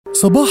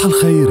صباح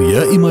الخير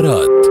يا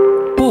إمارات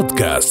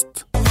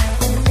بودكاست.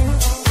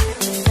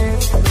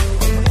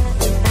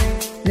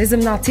 لازم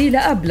نعطيه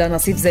لقب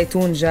لنصيف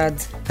زيتون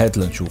جاد. هات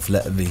لنشوف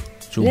لقبي.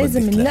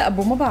 لازم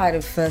نلقبه. ما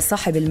بعرف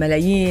صاحب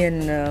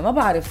الملايين، ما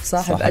بعرف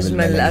صاحب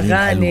أجمل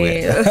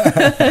الأغاني.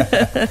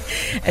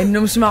 إنه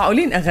مش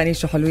معقولين أغاني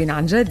شو حلوين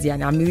عن جد،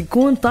 يعني عم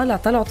يكون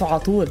طلعته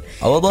عطول.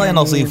 وضاي يعني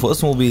نصيف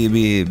واسمه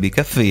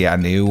بكفي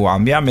يعني،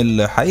 وعم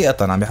بيعمل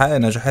حقيقة، عم بيحقق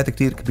نجاحات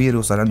كتير كبيرة،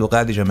 وصار عنده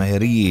قاعدة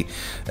جماهيرية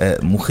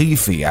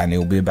مخيفة يعني،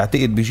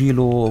 وبعتقد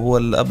بيجيله هو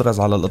الأبرز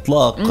على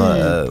الإطلاق.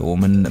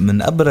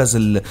 ومن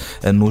أبرز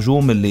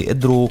النجوم اللي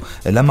قدروا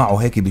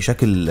لمعوا هيك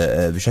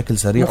بشكل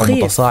سريع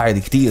ومتصاعد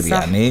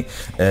كتير يعني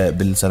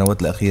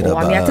بالسنوات الأخيرة.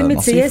 وعم يعتمد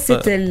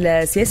سياسة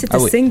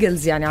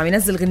السينجلز، يعني عم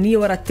ينزل غنية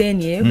ورا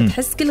التانية،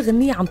 بتحس كل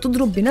غنية عم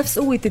تضرب بنفس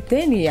قوة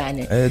التانية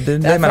يعني.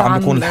 دايما عم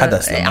بيكون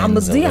الحدث عم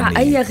تضيع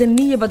أي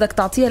غنية بدك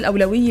تعطيها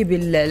الأولوية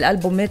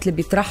بالألبومات اللي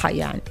بيطرحها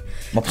يعني.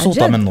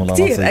 مبسوطة منه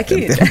كتير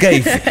أكيد.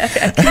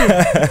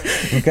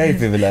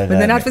 مكيفة بالأغاني.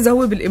 بدنا نعرف إذا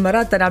هو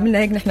بالإمارات ترى عملنا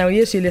هيك نحن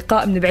وياه شي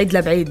لقاء من بعيد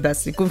لبعيد،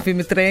 بس يكون في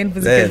مترين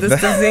فيزيكال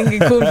ديستانسينج،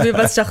 يكون في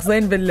بس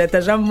شخصين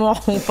بالتجمع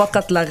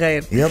وفقط لا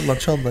غير. يلا إن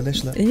شاء الله،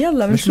 ليش لا.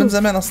 يلا مش من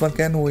زمان أصلا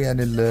كان هو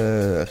يعني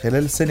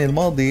خلال السنة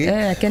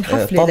الماضية كان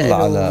حفلة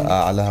طلع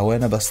على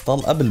هوانا، بس طل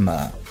قبل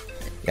ما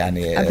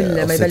يعني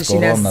قبل ما يبلش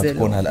ينزل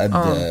تكون هالقد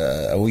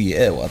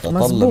قوية. وقت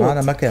طلع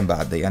معنا ما كان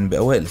بعد يعني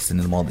بأوائل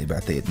السنة الماضية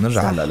بعتقد.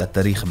 نرجع هلا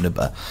للتاريخ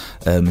بنبقى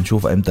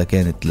بنشوف امتى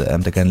كان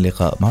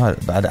اللقاء. ما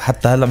بعد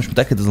حتى هلا مش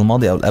متأكد إذا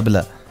الماضي أو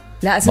قبله.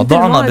 لا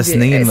مضعنا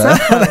بسنين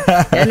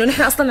لأنه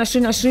نحن أصلا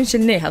 2020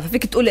 شلناها،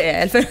 ففيك تقول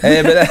إيه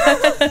 2000.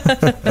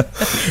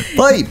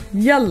 طيب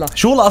يلا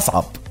شو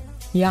الأصعب؟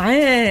 يا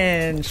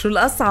عين شو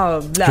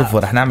الأصعب؟ لا شوفوا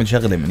رح نعمل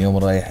شغلة من يوم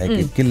رايح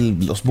هيك، كل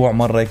بالأسبوع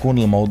مرة يكون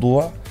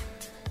الموضوع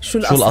شو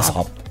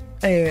الأصعب.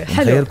 ايه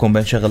حلو. نخيركم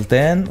بين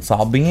شغلتين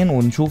صعبين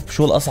ونشوف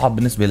شو الأصعب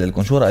بالنسبة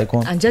لكم. شو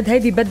رأيكم؟ عن جد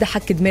هيدي بدها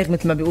حك دماغ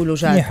مثل ما بيقولوا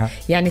جاد.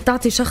 يعني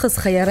تعطي شخص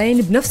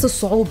خيارين بنفس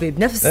الصعوبة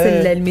بنفس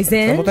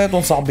الميزان،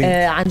 متعتهم صعبين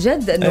عن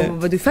جد انه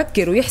بده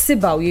يفكر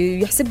ويحسبها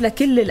ويحسب لك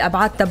كل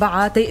الأبعاد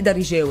تبعها تقدر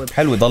يجاوب.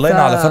 حلو.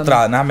 ضلينا على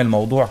فترة نعمل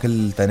موضوع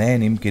كل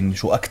تنين يمكن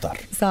شو أكتر.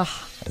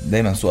 صح.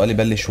 دايما سؤالي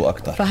بلش شو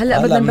أكتر.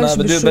 فهلا بدنا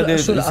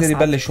نبلش شو الأصعب.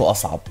 يبلش شو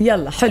أصعب.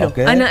 يلا حلو.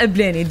 أوكي. أنا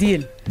قبلاني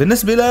ديل.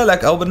 بالنسبة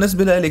لك أو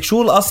بالنسبة لك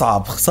شو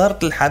الأصعب، خسارة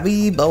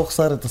الحبيب أو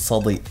خسارة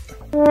الصديق؟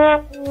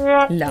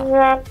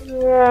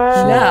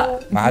 لا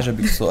ما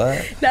عجبك السؤال؟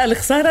 لا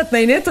الخسارة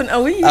اثنيناتهم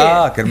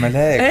قوية. كرمال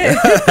هيك.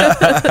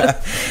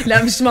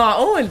 لا مش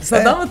معقول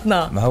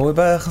صدمتنا. ما هو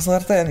بقى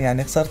خسارتين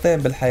يعني، خسارتين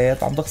بالحياة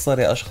عم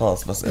تخسري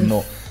أشخاص، بس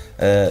إنه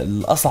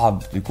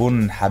الأصعب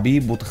يكون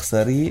حبيب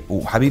وتخسريه،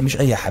 وحبيب مش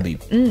أي حبيب.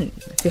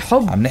 في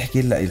حب عم نحكي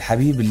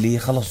الحبيب اللي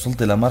خلص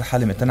وصلت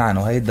لمرحلة مقتنعة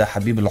إنه هيدا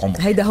حبيب العمر،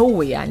 هيدا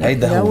هو يعني،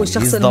 هيدا هو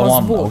الشخص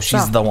المظبوط أو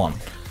شيز دوان.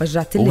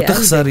 رجعت لي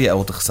وتخسري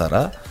أو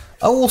تخسره،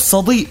 أو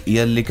الصديق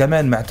يلي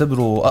كمان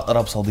معتبره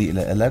أقرب صديق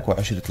لك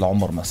وعشرة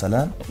العمر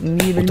مثلا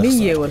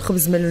 100%،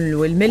 والخبز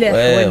والملح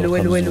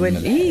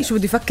وال شو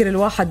بدي يفكر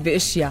الواحد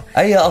بأشياء.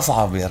 أي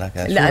أصعب يا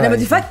ركال؟ لا أنا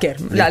بدي أفكر.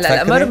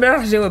 لا ما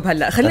رح جاوب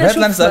هلا. خلينا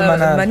نشوف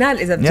منال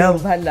إذا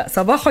بتجاوب هلا.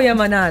 صباحو يا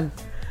منال.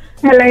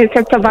 هلا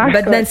يسعد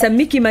صباحك. بدنا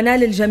نسميكي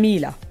منال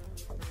الجميلة.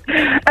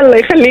 الله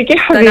يخليكي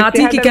حبيبتي.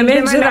 نعطيكي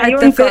كمان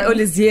جرعة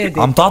تفاؤل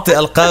زيادة. عم تعطي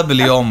ألقاب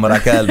اليوم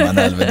ركال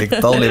منال، بدك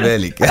تطولي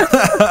بالك.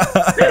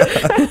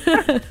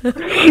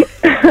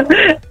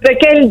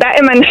 ركال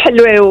دائما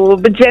حلوة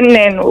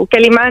وبتجنن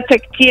وكلماتها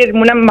كتير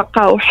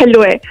منمقة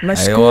وحلوة.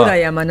 مشكورة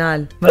يا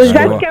منال.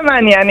 وجاد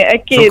كمان يعني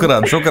أكيد.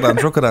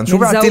 شكرا. شو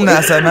بعتي لنا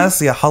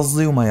أسماس يا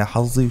حظي وما يا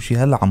حظي وشي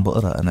هلا عم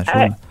بقرأ أنا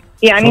شو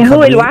يعني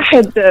هو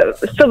الواحد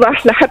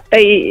الصبح لحتى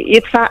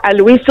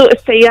يتفائل ويسوق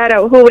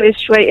السيارة وهو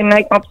شوي إنه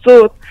هيك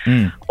مبسوط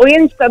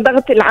وينسى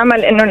ضغط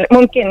العمل إنه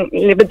ممكن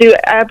اللي بده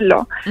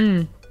يقابله،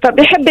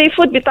 فبيحب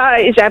يفوت بطاقة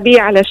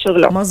إيجابية على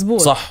شغله.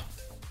 مظبوط صح.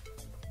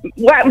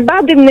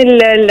 بعض من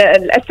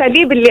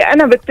الأساليب اللي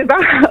أنا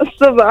بتبعها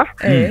الصبح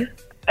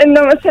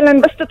إنه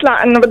مثلا بس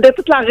تطلع إنه بدي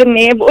تطلع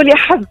غنية بقول يا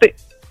حظي.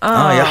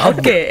 يا حظ.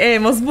 اوكي ايه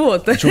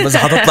مزبوط. شو بس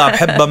حتطلع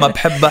بحبها ما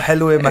بحبها،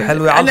 حلوة ما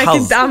حلوة، على الحظ. انا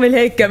كنت اعمل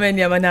هيك كمان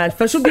يا منال.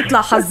 فشو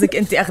بيطلع حظك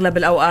انت اغلب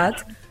الاوقات؟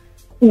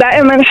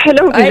 دائما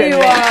حلو.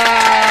 ايوه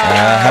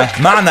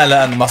معنا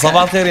لان ما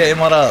صباح الخير يا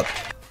امارات.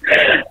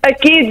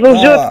 اكيد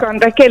بوجودكم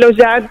ركال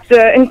وجاد،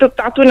 انتم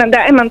بتعطونا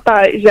دائما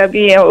طاقة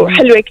ايجابية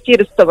وحلوة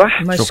كتير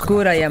الصبح.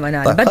 مشكورة يا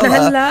منال. طيب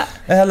بدنا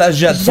هلا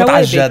الجد فوت على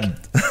الجد.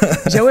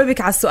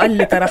 جوابك على السؤال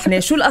اللي طرحناه.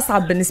 شو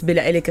الأصعب بالنسبة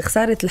لك،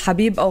 خسارة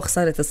الحبيب أو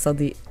خسارة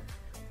الصديق؟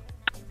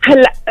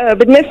 هلا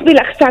بالنسبة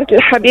لخسارة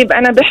الحبيب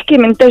أنا بحكي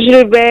من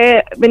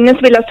تجربة.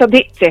 بالنسبة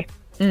لصديقتي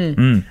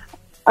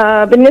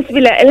بالنسبة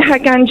لها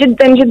كان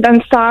جدا جدا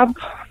صعب،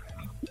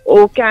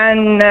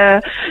 وكان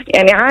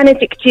يعني عانت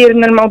كتير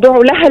من الموضوع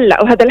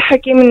ولهلا، وهذا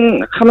الحكي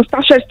من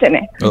 15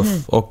 سنة.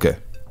 أوكي.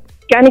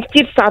 كان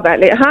كتير صعب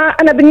عليها.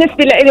 أنا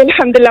بالنسبة لي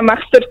الحمد لله ما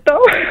خسرته.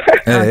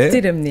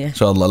 كتير منيح إن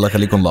شاء الله. الله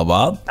يخليكم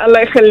لبعض. الله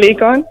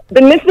يخليكم.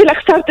 بالنسبة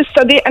لخسارة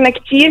الصديق أنا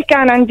كتير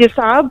كان عندي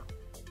صعب،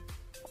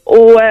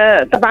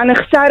 وطبعا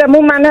خسارة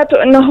مو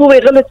معناته انه هو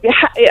غلط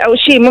بحقي او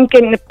شيء،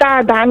 ممكن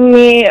ابتعد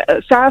عني،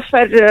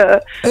 سافر،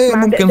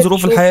 ممكن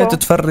ظروف الحياة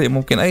تتفرق،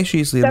 ممكن اي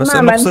شيء يصير، بس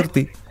انه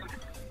خسرتي.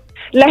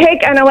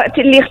 لهيك انا وقت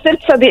اللي خسرت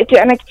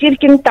صديقتي انا كتير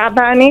كنت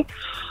تعبانة،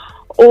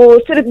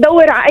 وصرت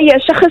دور على اي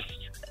شخص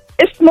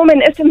اسمه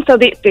من اسم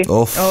صديقتي.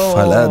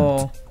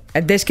 هالقد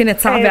قديش كانت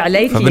صعبة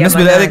عليك؟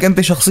 فبالنسبة لك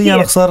انت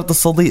شخصيا خسارة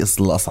الصديق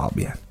الأصعب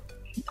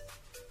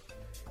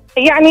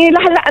يعني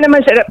لهلا انا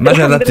ما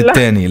جربت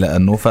الثاني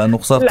لانه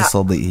خسارة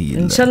الصديق هي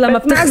ان شاء الله ما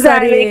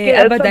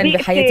بتخسري ابدا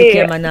بحياتك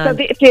يا منال.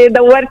 صديقتي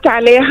دورت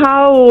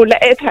عليها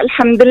ولقيتها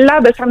الحمد لله،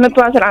 بس عم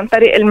نتواصل عن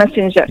طريق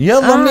الماسنجر.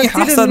 يلا منيح،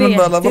 احسن من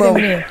بلا.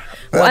 برافو.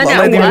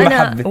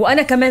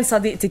 وانا كمان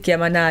صديقتك يا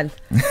منال.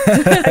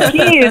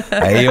 اكيد.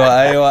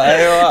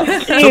 ايوه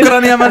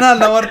شكرا يا منال،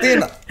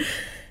 نورتينا.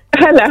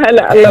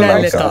 هلا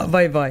الله.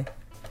 باي باي.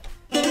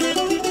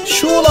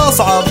 شو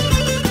الأصعب،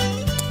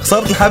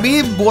 خسارة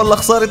الحبيب ولا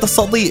خسارة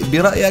الصديق؟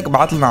 برأيك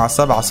بعت لنا على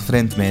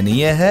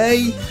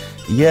 708.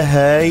 يا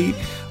هاي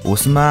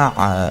واسمع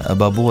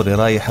بابوري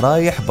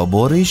رايح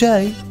بابوري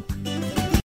جاي.